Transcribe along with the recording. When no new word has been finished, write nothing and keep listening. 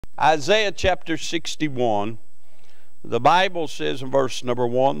Isaiah chapter 61, the Bible says in verse number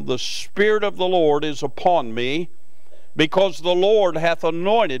 1, "The Spirit of the Lord is upon me, because the Lord hath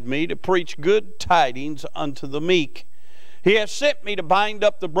anointed me to preach good tidings unto the meek. He hath sent me to bind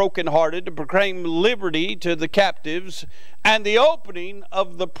up the brokenhearted, to proclaim liberty to the captives, and the opening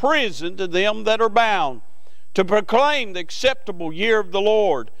of the prison to them that are bound, to proclaim the acceptable year of the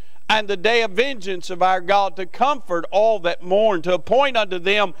Lord, and the day of vengeance of our God, to comfort all that mourn, to appoint unto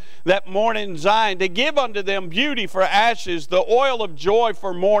them that mourn in Zion, to give unto them beauty for ashes, the oil of joy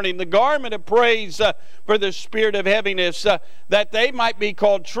for mourning, the garment of praise for the spirit of heaviness, that they might be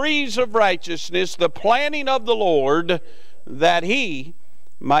called trees of righteousness, the planting of the Lord, that He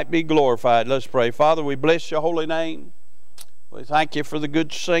might be glorified." Let's pray. Father, we bless your holy name. We thank you for the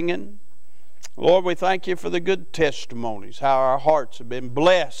good singing. Lord, we thank you for the good testimonies, how our hearts have been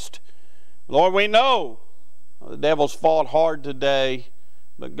blessed. Lord, we know the devil's fought hard today,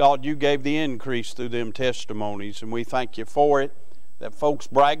 but God, you gave the increase through them testimonies, and we thank you for it, that folks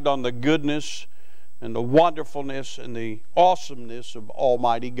bragged on the goodness and the wonderfulness and the awesomeness of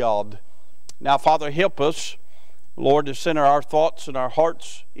Almighty God. Now, Father, help us, Lord, to center our thoughts and our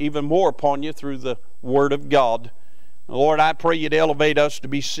hearts even more upon you through the Word of God. Lord, I pray you'd elevate us to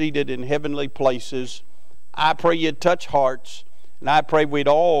be seated in heavenly places. I pray you'd touch hearts, and I pray we'd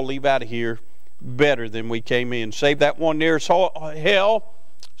all leave out of here better than we came in. Save that one nearest hell,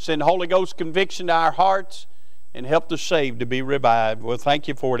 send Holy Ghost conviction to our hearts, and help the saved to be revived. Well, thank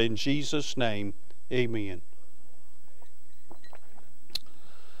you for it in Jesus' name. Amen.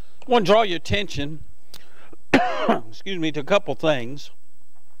 I want to draw your attention excuse me, to a couple things.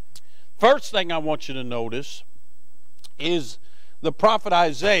 First thing I want you to notice is the prophet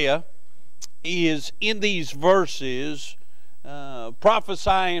Isaiah is in these verses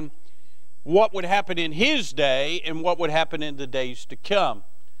prophesying what would happen in his day and what would happen in the days to come.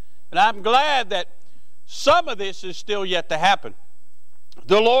 And I'm glad that some of this is still yet to happen.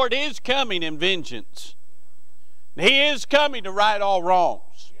 The Lord is coming in vengeance. He is coming to right all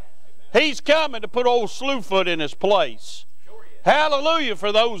wrongs. He's coming to put old Slewfoot in his place. Hallelujah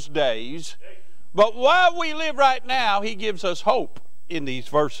for those days. But while we live right now, He gives us hope in these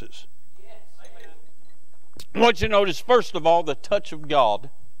verses. I want you to notice, first of all, the touch of God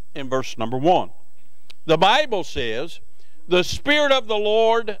in verse number 1. The Bible says, "The Spirit of the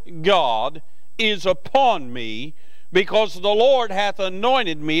Lord God is upon me, because the Lord hath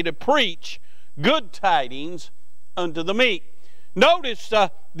anointed me to preach good tidings unto the meek." Notice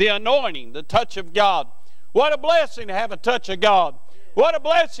the anointing, the touch of God. What a blessing to have a touch of God. What a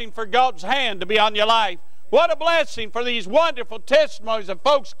blessing for God's hand to be on your life. What a blessing for these wonderful testimonies that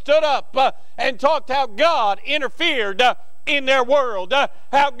folks stood up and talked how God interfered in their world,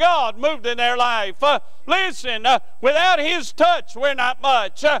 how God moved in their life. Listen, without His touch, we're not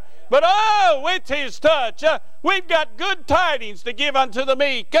much. But with His touch, we've got good tidings to give unto the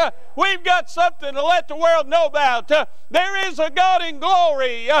meek. We've got something to let the world know about. There is a God in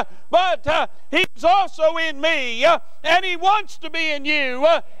glory, but He's also in me, and He wants to be in you.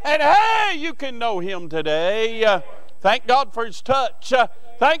 And hey, you can know Him today. Thank God for His touch.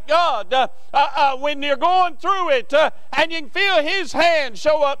 Thank God when you're going through it and you can feel His hand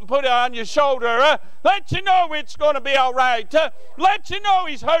show up and put it on your shoulder, let you know it's going to be all right. Let you know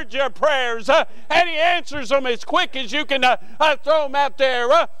He's heard your prayers and He answers them as quick as you can throw them out there.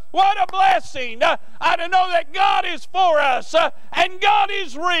 What a blessing to know that God is for us and God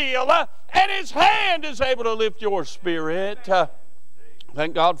is real and His hand is able to lift your spirit.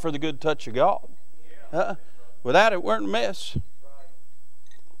 Thank God for the good touch of God. Without it, we're in a mess.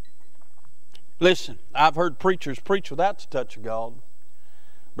 Listen, I've heard preachers preach without the touch of God,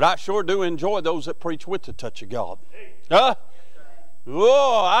 but I sure do enjoy those that preach with the touch of God. I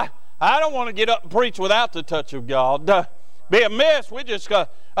don't want to get up and preach without the touch of God. Be a mess. We just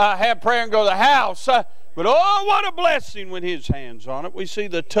have prayer and go to the house. But oh, what a blessing when His hand's on it. We see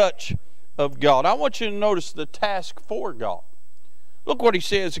the touch of God. I want you to notice the task for God. Look what He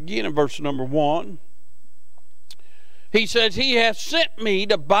says again in verse number 1. He says, "He hath sent me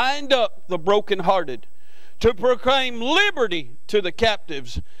to bind up the brokenhearted, to proclaim liberty to the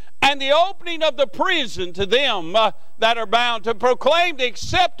captives, and the opening of the prison to them that are bound, to proclaim the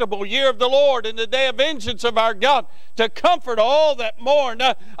acceptable year of the Lord and the day of vengeance of our God, to comfort all that mourn."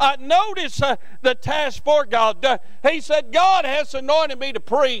 Notice the task for God. He said, God has anointed me to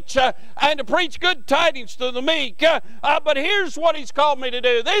preach and to preach good tidings to the meek. But here's what He's called me to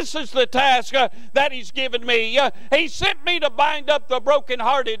do. This is the task that He's given me. He sent me to bind up the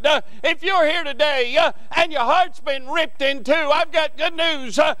brokenhearted. If you're here today and your heart's been ripped in two, I've got good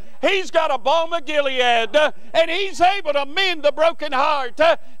news. He's got a balm of Gilead, and He's able to mend the broken heart.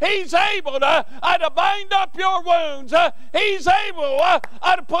 He's able to bind up your wounds. He's able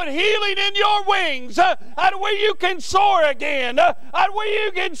to put healing in your wings, where you can soar again, where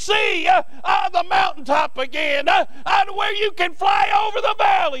you can see the mountaintop again, where you can fly over the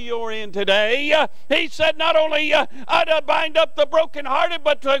valley you're in today. He said not only to bind up the brokenhearted,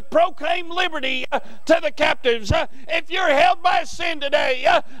 but to proclaim liberty to the captives. If you're held by sin today,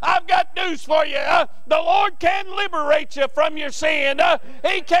 I've got news for you. The Lord can liberate you from your sin.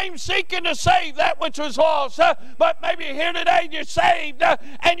 He came seeking to save that which was lost. But maybe here today you're saved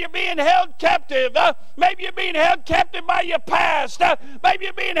and you're being held captive. Maybe you're being held captive by your past. Maybe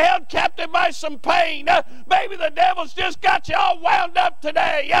you're being held captive by some pain. Maybe the devil's just got you all wound up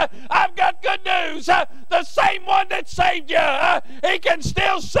today. I've got good news. The same one that saved you, He can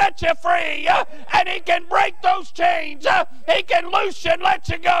still set you free, and He can break those chains. He can loose you and let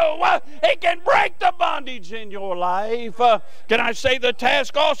you go. He can break the bondage in your life. Can I say the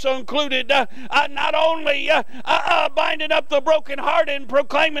task also included not only binding up the brokenhearted and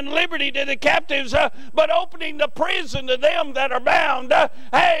proclaiming liberty to the captives, but opening the prison to them that are bound.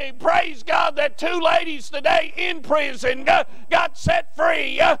 Hey, praise God that 2 ladies today in prison got set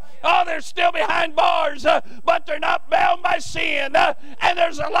free. Oh, they're still behind bars, but they're not bound by sin. And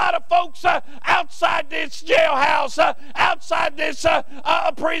there's a lot of folks outside this jailhouse, outside this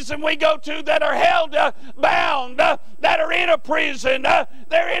prison we go to, that are held bound, that are in a prison.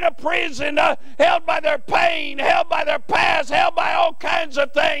 They're in a prison held by their pain, held by their past, held by all kinds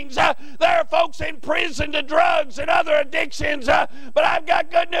of things. There are folks in prison to drugs and other addictions, but I've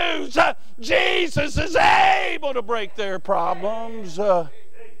got good news. Jesus is able to break their problems.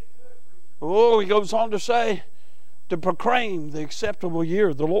 He goes on to say, to proclaim the acceptable year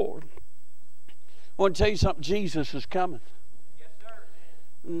of the Lord. I want to tell you something. Jesus is coming. Yes,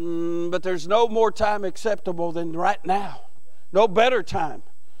 sir. But there's no more time acceptable than right now. No better time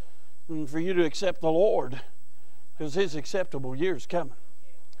for you to accept the Lord, because His acceptable year is coming.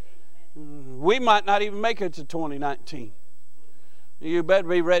 We might not even make it to 2019. You better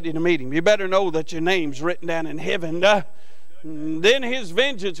be ready to meet Him. You better know that your name's written down in heaven. Then His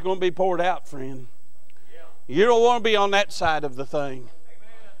vengeance is going to be poured out, friend. You don't want to be on that side of the thing.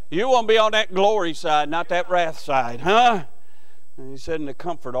 You want to be on that glory side, not that wrath side, huh? And He said, and to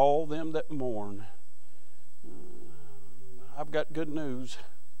comfort all them that mourn. I've got good news.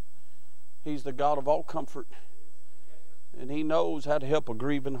 He's the God of all comfort, and He knows how to help a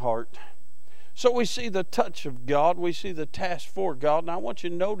grieving heart. So we see the touch of God. We see the task for God. And I want you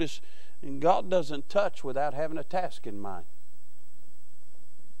to notice, and God doesn't touch without having a task in mind.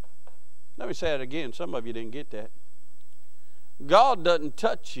 Let me say it again. Some of you didn't get that. God doesn't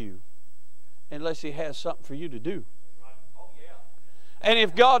touch you unless He has something for you to do. And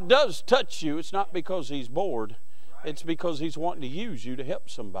if God does touch you, it's not because He's bored. It's because He's wanting to use you to help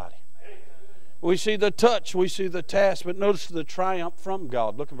somebody. We see the touch, we see the task, but notice the triumph from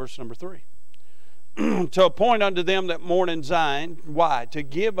God. Look at verse number 3. To appoint unto them that mourn in Zion. Why? To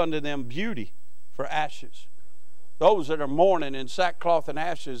give unto them beauty for ashes. Those that are mourning in sackcloth and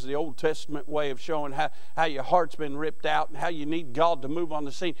ashes, the Old Testament way of showing how your heart's been ripped out and how you need God to move on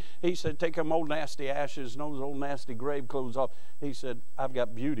the scene. He said, take them old nasty ashes and those old nasty grave clothes off. He said, I've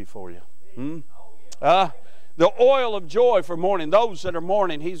got beauty for you. The oil of joy for mourning. Those that are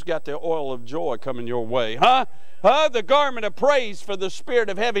mourning, He's got the oil of joy coming your way. The garment of praise for the spirit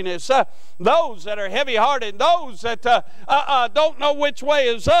of heaviness. Those that are heavy-hearted, those that don't know which way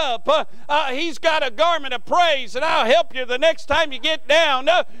is up, He's got a garment of praise, and I'll help you the next time you get down.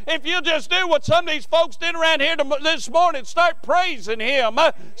 If you just do what some of these folks did around here this morning, start praising Him,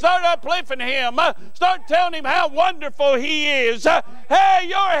 start uplifting Him, start telling Him how wonderful He is. Hey,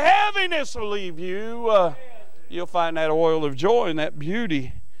 your heaviness will leave you. You'll find that oil of joy and that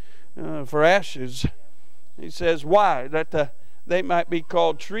beauty for ashes. He says, why? That they might be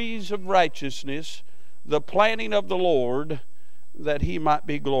called trees of righteousness, the planting of the Lord, that He might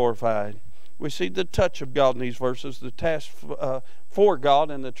be glorified. We see the touch of God in these verses, the task for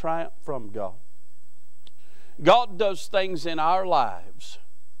God and the triumph from God. God does things in our lives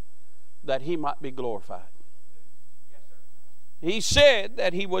that He might be glorified. He said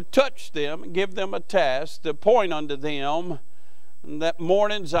that He would touch them and give them a task to point unto them that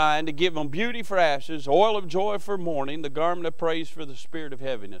mourn in Zion, to give them beauty for ashes, oil of joy for mourning, the garment of praise for the spirit of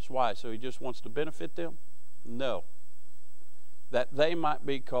heaviness. Why? So He just wants to benefit them? No. That they might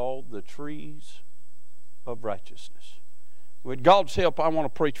be called the trees of righteousness. With God's help, I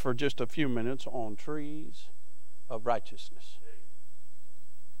want to preach for just a few minutes on trees of righteousness.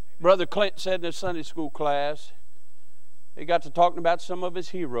 Brother Clint said in his Sunday school class, he got to talking about some of his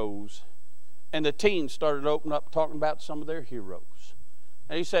heroes. And the teens started opening up talking about some of their heroes.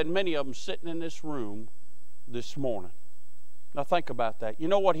 And he said many of them sitting in this room this morning. Now think about that. You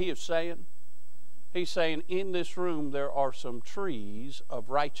know what he is saying? He's saying in this room there are some trees of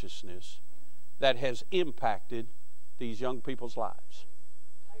righteousness that has impacted these young people's lives.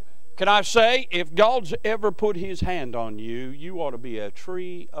 Can I say, if God's ever put his hand on you, you ought to be a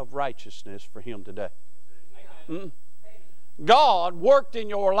tree of righteousness for him today. God worked in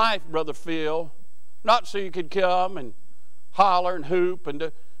your life, Brother Phil, not so you could come and holler and hoop,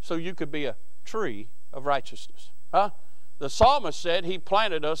 and so you could be a tree of righteousness. Huh? The psalmist said he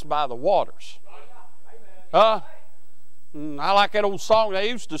planted us by the waters. I like that old song they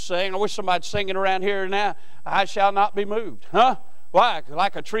used to sing. I wish somebody'd sing it around here now. I shall not be moved. Huh? Why?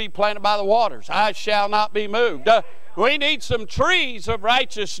 Like a tree planted by the waters. I shall not be moved. We need some trees of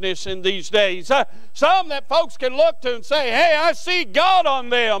righteousness in these days. Some that folks can look to and say, hey, I see God on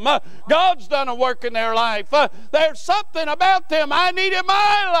them. God's done a work in their life. There's something about them I need in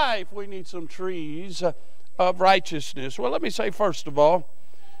my life. We need some trees of righteousness. Well, let me say first of all,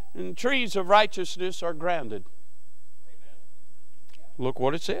 trees of righteousness are grounded. Look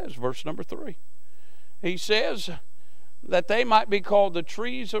what it says, verse number 3. He says that they might be called the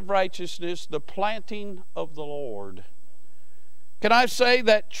trees of righteousness, the planting of the Lord. Can I say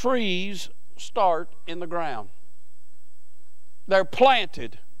that trees start in the ground? They're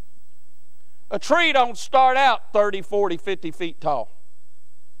planted. A tree don't start out 30, 40, 50 feet tall.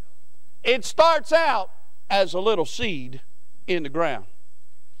 It starts out as a little seed in the ground.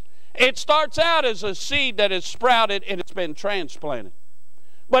 It starts out as a seed that is sprouted and it's been transplanted.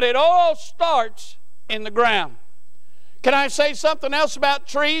 But it all starts in the ground. Can I say something else about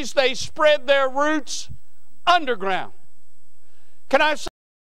trees? They spread their roots underground. Can I say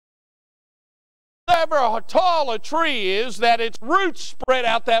however tall a tree is, that its roots spread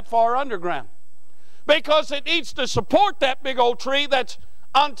out that far underground? Because it needs to support that big old tree that's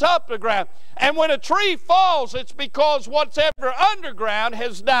on top of the ground. And when a tree falls, it's because what's ever underground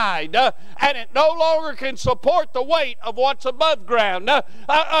has died, and it no longer can support the weight of what's above ground.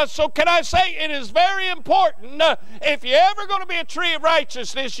 So can I say it is very important, if you're ever going to be a tree of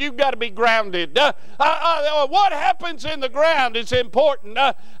righteousness, you've got to be grounded. What happens in the ground is important.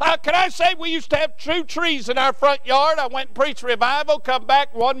 Can I say we used to have 2 trees in our front yard. I went and preached revival, come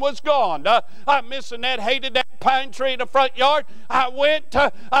back, one was gone. I'm missing that, hated that pine tree in the front yard. I went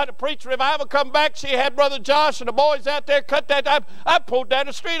to preach revival, come back, she had Brother Josh and the boys out there cut that. I pulled down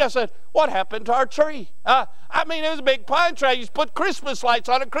the street. I said, what happened to our tree? I mean, it was a big pine tree. I used to put Christmas lights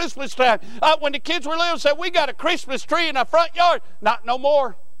on at Christmas time. When the kids were little, said, we got a Christmas tree in our front yard. Not no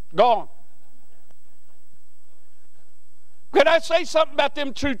more. Gone. Could I say something about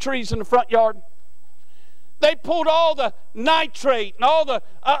them 2 trees in the front yard? They pulled all the nitrate and all the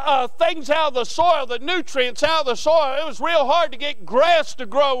things out of the soil, the nutrients out of the soil. It was real hard to get grass to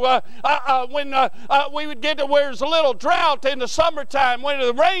grow when we would get to where there's a little drought in the summertime. When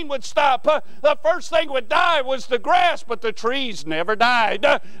the rain would stop, the first thing would die was the grass, but the trees never died.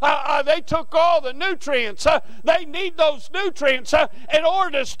 They took all the nutrients. They need those nutrients in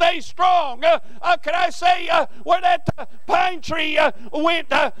order to stay strong. Can I say where that pine tree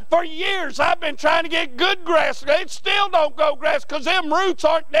went for years? I've been trying to get good grass. It still don't go grass because them roots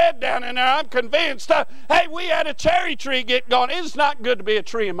aren't dead down in there. I'm convinced. Hey, we had a cherry tree get gone. It's not good to be a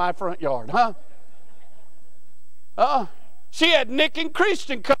tree in my front yard, huh? She had Nick and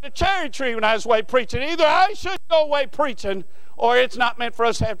Christian cut a cherry tree when I was away preaching. Either I should go away preaching, or it's not meant for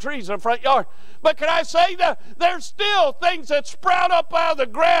us to have trees in the front yard. But can I say that there's still things that sprout up out of the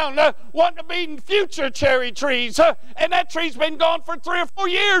ground wanting to be future cherry trees. And that tree's been gone for 3 or 4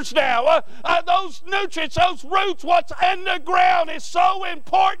 years now. Those nutrients, those roots, what's in the ground is so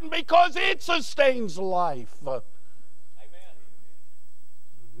important because it sustains life. Amen.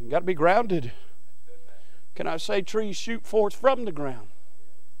 You got to be grounded. Can I say trees shoot forth from the ground?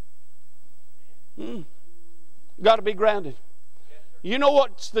 Got to be grounded. You know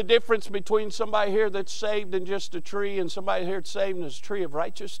what's the difference between somebody here that's saved and just a tree and somebody here that's saved and is a tree of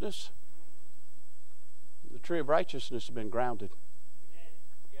righteousness? The tree of righteousness has been grounded.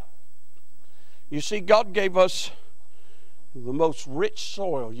 You see, God gave us the most rich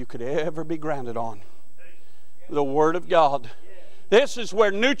soil you could ever be grounded on. The Word of God. This is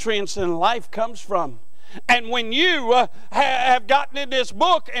where nutrients in life comes from. And when you have gotten in this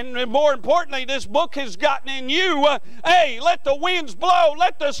book, and more importantly, this book has gotten in you, hey, let the winds blow,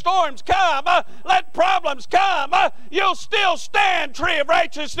 let the storms come, let problems come, you'll still stand, tree of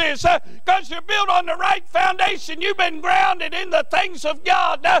righteousness, because you're built on the right foundation. You've been grounded in the things of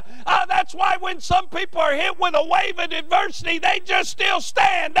God. That's why when some people are hit with a wave of adversity, they just still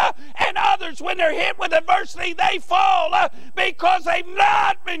stand. And others, when they're hit with adversity, they fall because they've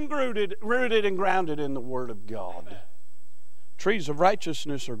not been rooted and grounded in the Word of God. Trees of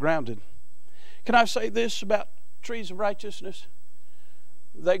righteousness are grounded. Can I say this about trees of righteousness?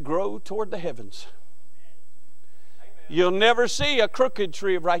 They grow toward the heavens. You'll never see a crooked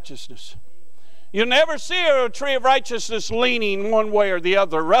tree of righteousness. You'll never see a tree of righteousness leaning one way or the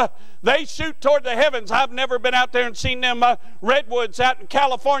other. They shoot toward the heavens. I've never been out there and seen them redwoods out in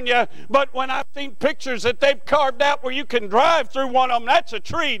California, but when I've seen pictures that they've carved out where you can drive through one of them, that's a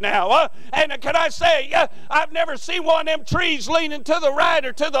tree now. And can I say, I've never seen one of them trees leaning to the right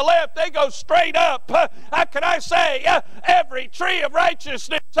or to the left. They go straight up. Can I say, every tree of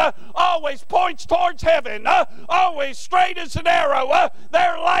righteousness always points towards heaven, always straight as an arrow.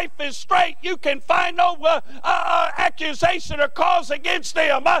 Their life is straight. You can find no accusation or cause against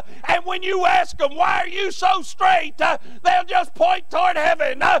them. And when you ask them, why are you so straight? They'll just point toward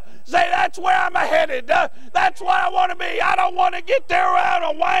heaven. Say, that's where I'm headed. That's what I want to be. I don't want to get there around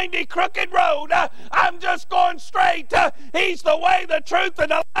a windy, crooked road. I'm just going straight. He's the way, the truth,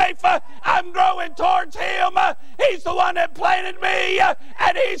 and the life. I'm growing towards Him. He's the one that planted me,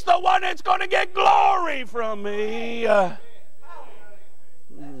 and He's the one that's going to get glory from me.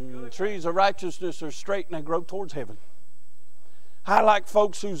 Trees of righteousness are straight and they grow towards heaven. I like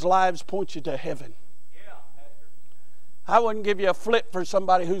folks whose lives point you to heaven. I wouldn't give you a flip for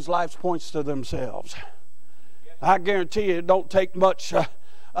somebody whose life points to themselves. I guarantee you it don't take much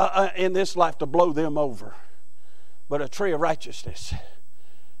in this life to blow them over. But a tree of righteousness,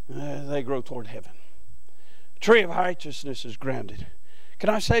 they grow toward heaven. A tree of righteousness is grounded. Can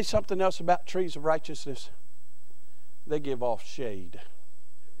I say something else about trees of righteousness? They give off shade.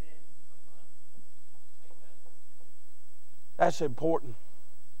 That's important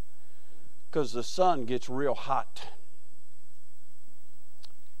because the sun gets real hot.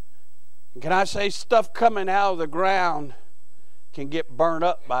 And can I say stuff coming out of the ground can get burned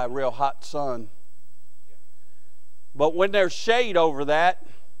up by a real hot sun. But when there's shade over that,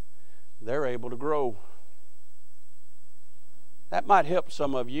 they're able to grow. That might help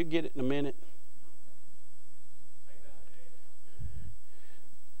some of you. Get it in a minute.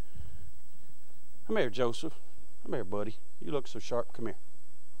 Come here, Joseph. Come here, buddy. You look so sharp. Come here.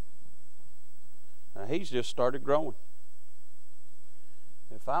 Now, he's just started growing.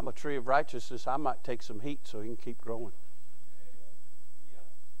 If I'm a tree of righteousness, I might take some heat so he can keep growing.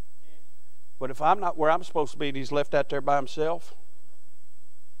 But if I'm not where I'm supposed to be and he's left out there by himself,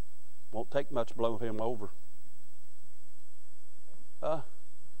 won't take much to blow him over. I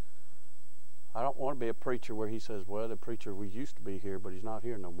don't want to be a preacher where he says, well, the preacher we used to be here, but he's not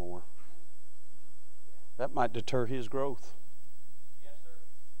here no more. That might deter his growth. Yes, sir.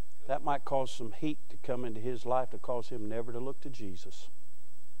 That might cause some heat to come into his life to cause him never to look to Jesus.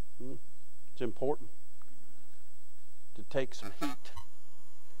 It's important to take some heat.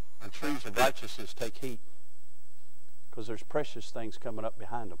 And trees of righteousness take heat because there's precious things coming up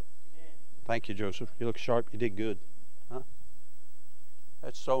behind them. Amen. Thank you, Joseph. You look sharp. You did good. Huh?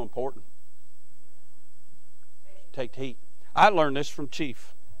 That's so important. Take heat. I learned this from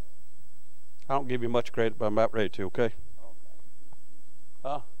Chief. I don't give you much credit, but I'm about ready to, okay?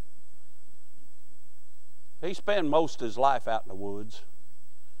 He spent most of his life out in the woods.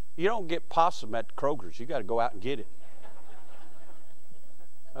 You don't get possum at Kroger's. You got to go out and get it.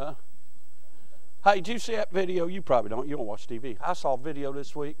 Hey, did you see that video? You probably don't. You don't watch TV. I saw a video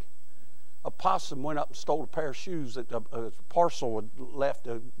this week. A possum went up and stole a pair of shoes that a parcel had left,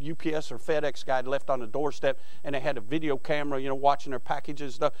 a UPS or FedEx guy had left on the doorstep, and they had a video camera, watching their packages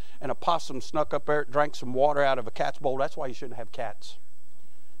and stuff, and a possum snuck up there, drank some water out of a cat's bowl. That's why you shouldn't have cats.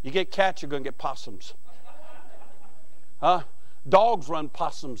 You get cats, you're going to get possums. Dogs run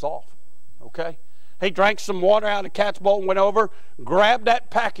possums off, okay? He drank some water out of the cat's bowl and went over, grabbed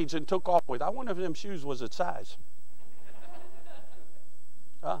that package and took off with it. I wonder if them shoes was its size.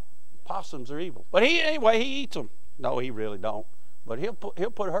 Possums are evil. But anyway, he eats them. No, he really don't. But he'll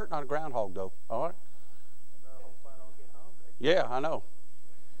put a hurting on a groundhog, though. All right? Yeah, I know.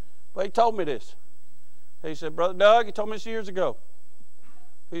 But he told me this. He said, Brother Doug, he told me this years ago.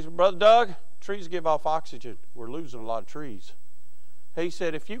 He said, Brother Doug, trees give off oxygen. We're losing a lot of trees. He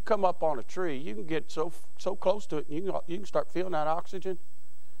said, if you come up on a tree, you can get so close to it, and you can start feeling that oxygen.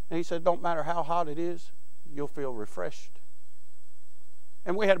 And he said, don't matter how hot it is, you'll feel refreshed.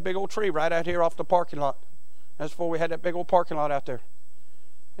 And we had a big old tree right out here off the parking lot. That's before we had that big old parking lot out there.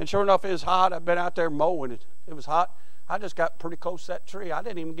 And sure enough, it was hot. I've been out there mowing it. It was hot. I just got pretty close to that tree. I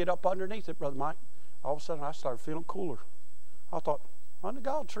didn't even get up underneath it, Brother Mike. All of a sudden, I started feeling cooler. I thought, under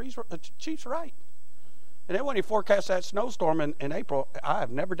God, Chief's right. And then when he forecast that snowstorm in April, I have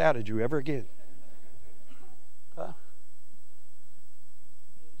never doubted you ever again.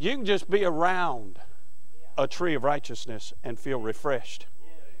 You can just be around a tree of righteousness and feel refreshed.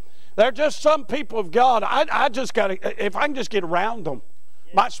 There are just some people of God, I just got to, if I can just get around them,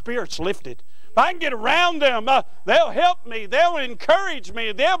 my spirit's lifted. If I can get around them, they'll help me. They'll encourage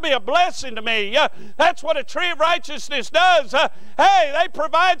me. They'll be a blessing to me. That's what a tree of righteousness does. Hey, they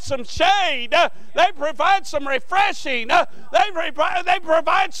provide some shade. They provide some refreshing. They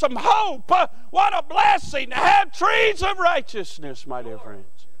provide some hope. What a blessing to have trees of righteousness, my dear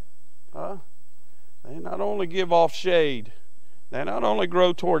friends. They not only give off shade, they not only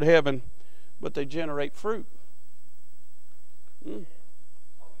grow toward heaven, but they generate fruit.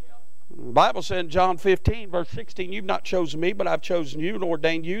 The Bible said in John 15, verse 16, you've not chosen me, but I've chosen you and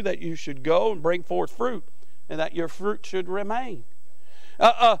ordained you that you should go and bring forth fruit, and that your fruit should remain.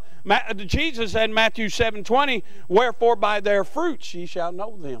 Jesus said in Matthew 7:20, wherefore by their fruits ye shall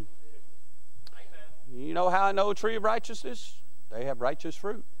know them. Amen. You know how I know a tree of righteousness? They have righteous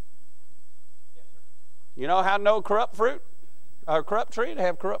fruit. Yes, sir. You know how I know corrupt fruit? Or corrupt tree? They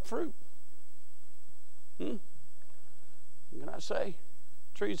have corrupt fruit. Can I say?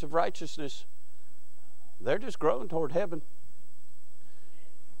 Trees of righteousness, they're just growing toward heaven.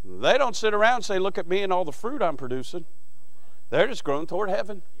 They don't sit around and say, look at me and all the fruit I'm producing. They're just growing toward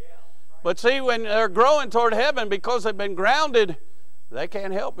heaven. But see, when they're growing toward heaven, because they've been grounded, they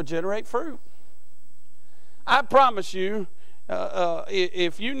can't help but generate fruit. I promise you,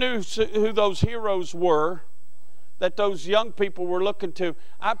 if you knew who those heroes were, that those young people were looking to,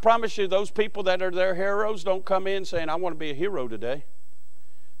 I promise you those people that are their heroes don't come in saying, I want to be a hero today.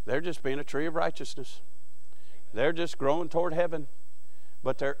 They're just being a tree of righteousness. They're just growing toward heaven,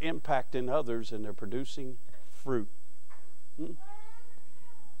 but they're impacting others and they're producing fruit.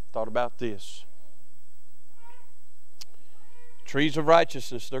 Thought about this. Trees of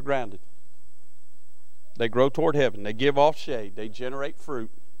righteousness, they're grounded. They grow toward heaven. They give off shade. They generate fruit.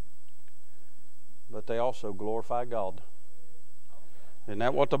 But they also glorify God. Isn't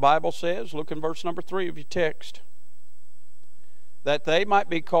that what the Bible says? Look in verse number 3 of your text. That they might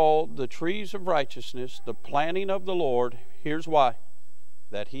be called the trees of righteousness, the planting of the Lord. Here's why.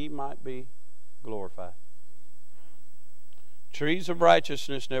 That he might be glorified. Trees of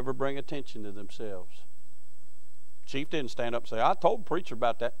righteousness never bring attention to themselves. Chief didn't stand up and say, I told the preacher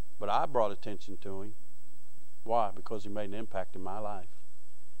about that, but I brought attention to him. Why? Because he made an impact in my life.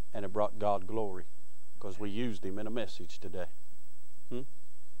 And it brought God glory. Because we used him in a message today. Can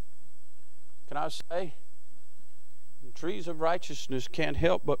I say? Trees of righteousness can't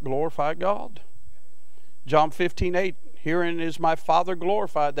help but glorify God. John 15:8, herein is my Father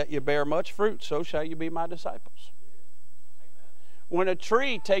glorified, that you bear much fruit, so shall you be my disciples. When a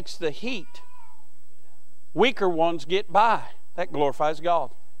tree takes the heat, weaker ones get by. That glorifies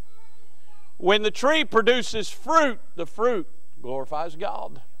God. When the tree produces fruit, the fruit glorifies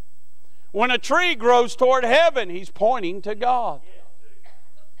God. When a tree grows toward heaven, he's pointing to God.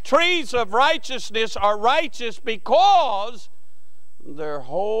 Trees of righteousness are righteous because their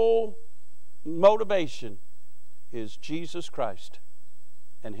whole motivation is Jesus Christ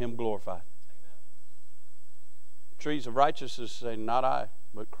and him glorified. Amen. Trees of righteousness say, not I,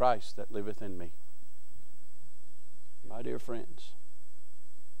 but Christ that liveth in me. My dear friends,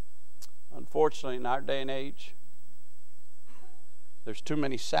 unfortunately in our day and age, there's too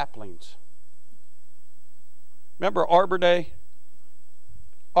many saplings. Remember Arbor Day?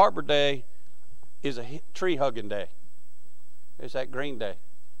 Arbor Day is a tree hugging day. It's that green day.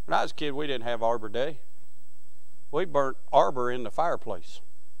 When I was a kid, we didn't have Arbor Day. We burnt arbor in the fireplace.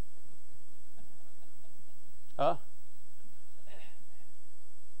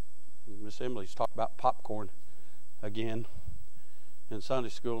 Miss Emily's talking about popcorn again in Sunday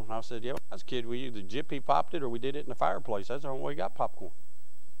school. And I said, yeah, when I was a kid, we either jiffy popped it or we did it in the fireplace. That's the only way we got popcorn.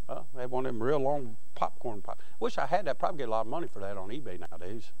 They have one of them real long popcorn pop. Wish I had that. Probably get a lot of money for that on eBay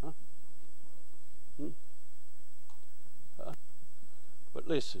nowadays. But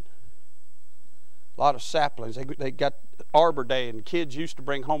listen, a lot of saplings. They got Arbor Day, and kids used to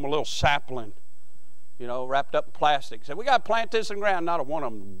bring home a little sapling, you know, wrapped up in plastic. Said, we got to plant this in the ground. Not a one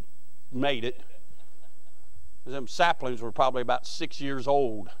of them made it. Them saplings were probably about 6 years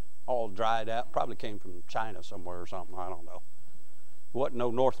old, all dried out. Probably came from China somewhere or something. I don't know. Wasn't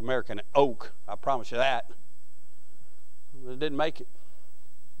no North American oak, I promise you that. It didn't make it.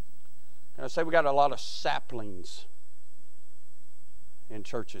 And I say we got a lot of saplings in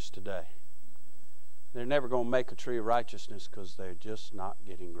churches today. They're never going to make a tree of righteousness because they're just not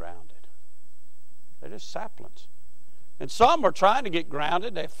getting grounded. They're just saplings. And some are trying to get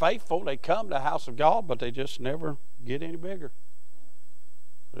grounded. They're faithful. They come to the house of God, but they just never get any bigger.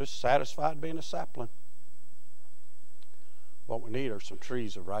 They're just satisfied being a sapling. What we need are some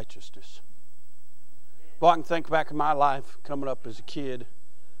trees of righteousness. Well, I can think back in my life coming up as a kid,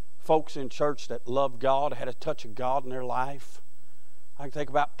 folks in church that loved God, had a touch of God in their life. I can think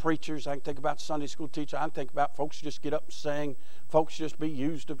about preachers. I can think about Sunday school teachers. I can think about folks who just get up and sing. Folks just be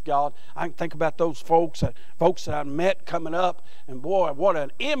used of God. I can think about those folks that I met coming up, and boy, what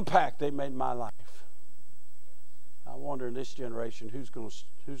an impact they made in my life. I wonder in this generation who's going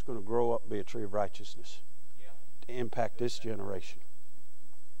to grow up and be a tree of righteousness to impact this generation.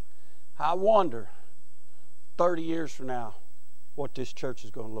 I wonder 30 years from now what this church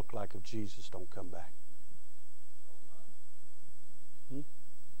is going to look like if Jesus don't come back.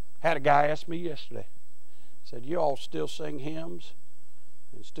 Had a guy ask me yesterday, said, you all still sing hymns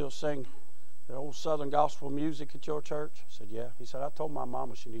and still sing the old Southern gospel music at your church? I said, yeah. He said, I told my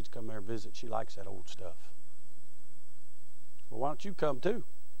mama she needs to come here and visit. She likes that old stuff. Well, why don't you come too?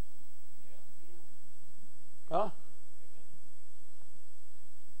 Huh?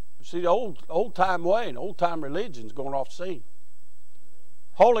 See, the old-time way and old-time religion's going off the scene.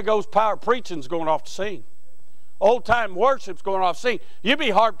 Holy Ghost power preaching's going off the scene. Old-time worship's going off the scene. You'd be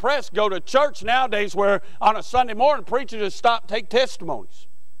hard-pressed to go to church nowadays where on a Sunday morning, preacher just stop and take testimonies.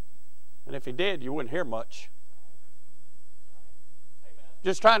 And if he did, you wouldn't hear much.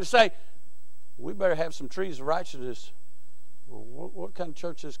 Just trying to say, we better have some trees of righteousness. Well, what kind of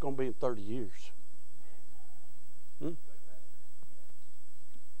church is this going to be in 30 years? Let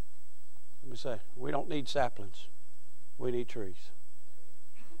me say, we don't need saplings. We need trees.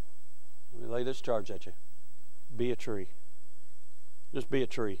 Let me lay this charge at you. Be a tree. Just be a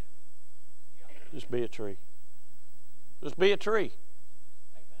tree. Just be a tree. Just be a tree.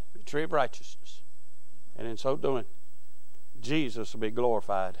 Be a tree of righteousness. And in so doing, Jesus will be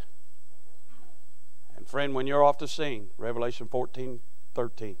glorified. And friend, when you're off the scene, Revelation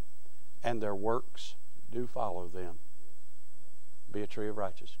 14:13, and their works do follow them. Be a tree of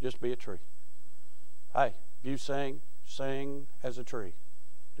righteousness. Just be a tree. Hey, if you sing as a tree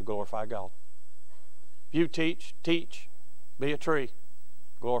to glorify God. If you teach, be a tree,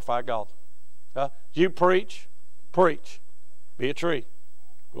 glorify God. You preach, be a tree,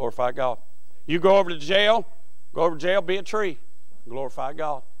 glorify God. You go over to jail, be a tree, glorify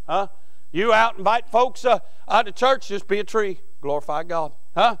God. You out invite folks out to church, just be a tree, glorify God.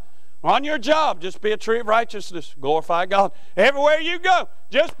 On your job, just be a tree of righteousness, glorify God. Everywhere you go,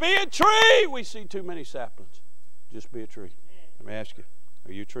 just be a tree. We see too many saplings. Just be a tree. Let me ask you,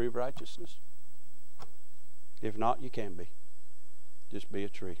 are you a tree of righteousness? If not, you can be. Just be a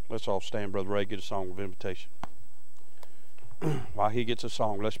tree. Let's all stand, Brother Ray, get a song of invitation. While he gets a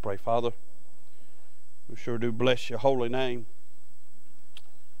song, let's pray. Father, we sure do bless your holy name.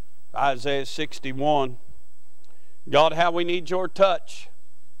 Isaiah 61. God, how we need your touch.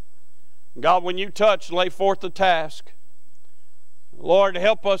 God, when you touch, lay forth the task. Lord,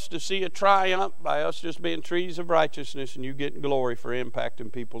 help us to see a triumph by us just being trees of righteousness and you getting glory for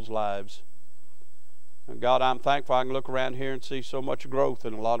impacting people's lives. And God, I'm thankful I can look around here and see so much growth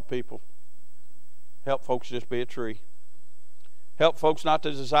in a lot of people. Help folks just be a tree. Help folks not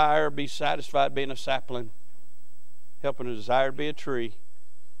to desire or be satisfied being a sapling. Help them to desire to be a tree.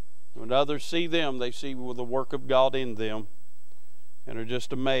 When others see them, they see the work of God in them and are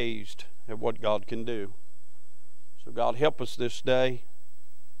just amazed at what God can do. So God, help us this day.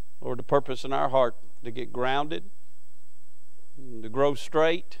 Lord, the purpose in our heart to get grounded, to grow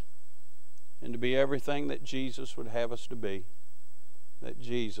straight, and to be everything that Jesus would have us to be, that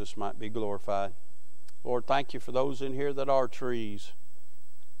Jesus might be glorified. Lord, thank you for those in here that are trees.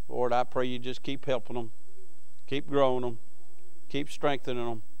 Lord, I pray you just keep helping them, keep growing them, keep strengthening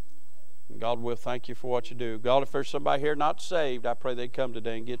them. And God, we'll thank you for what you do. God, if there's somebody here not saved, I pray they'd come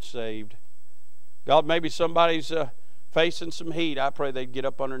today and get saved. God, maybe somebody's facing some heat. I pray they'd get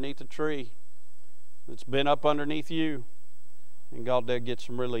up underneath a tree that's been up underneath you. And God, they'll get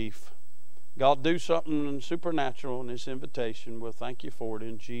some relief. God, do something supernatural in this invitation. We'll thank you for it.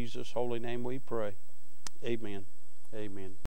 In Jesus' holy name we pray. Amen. Amen.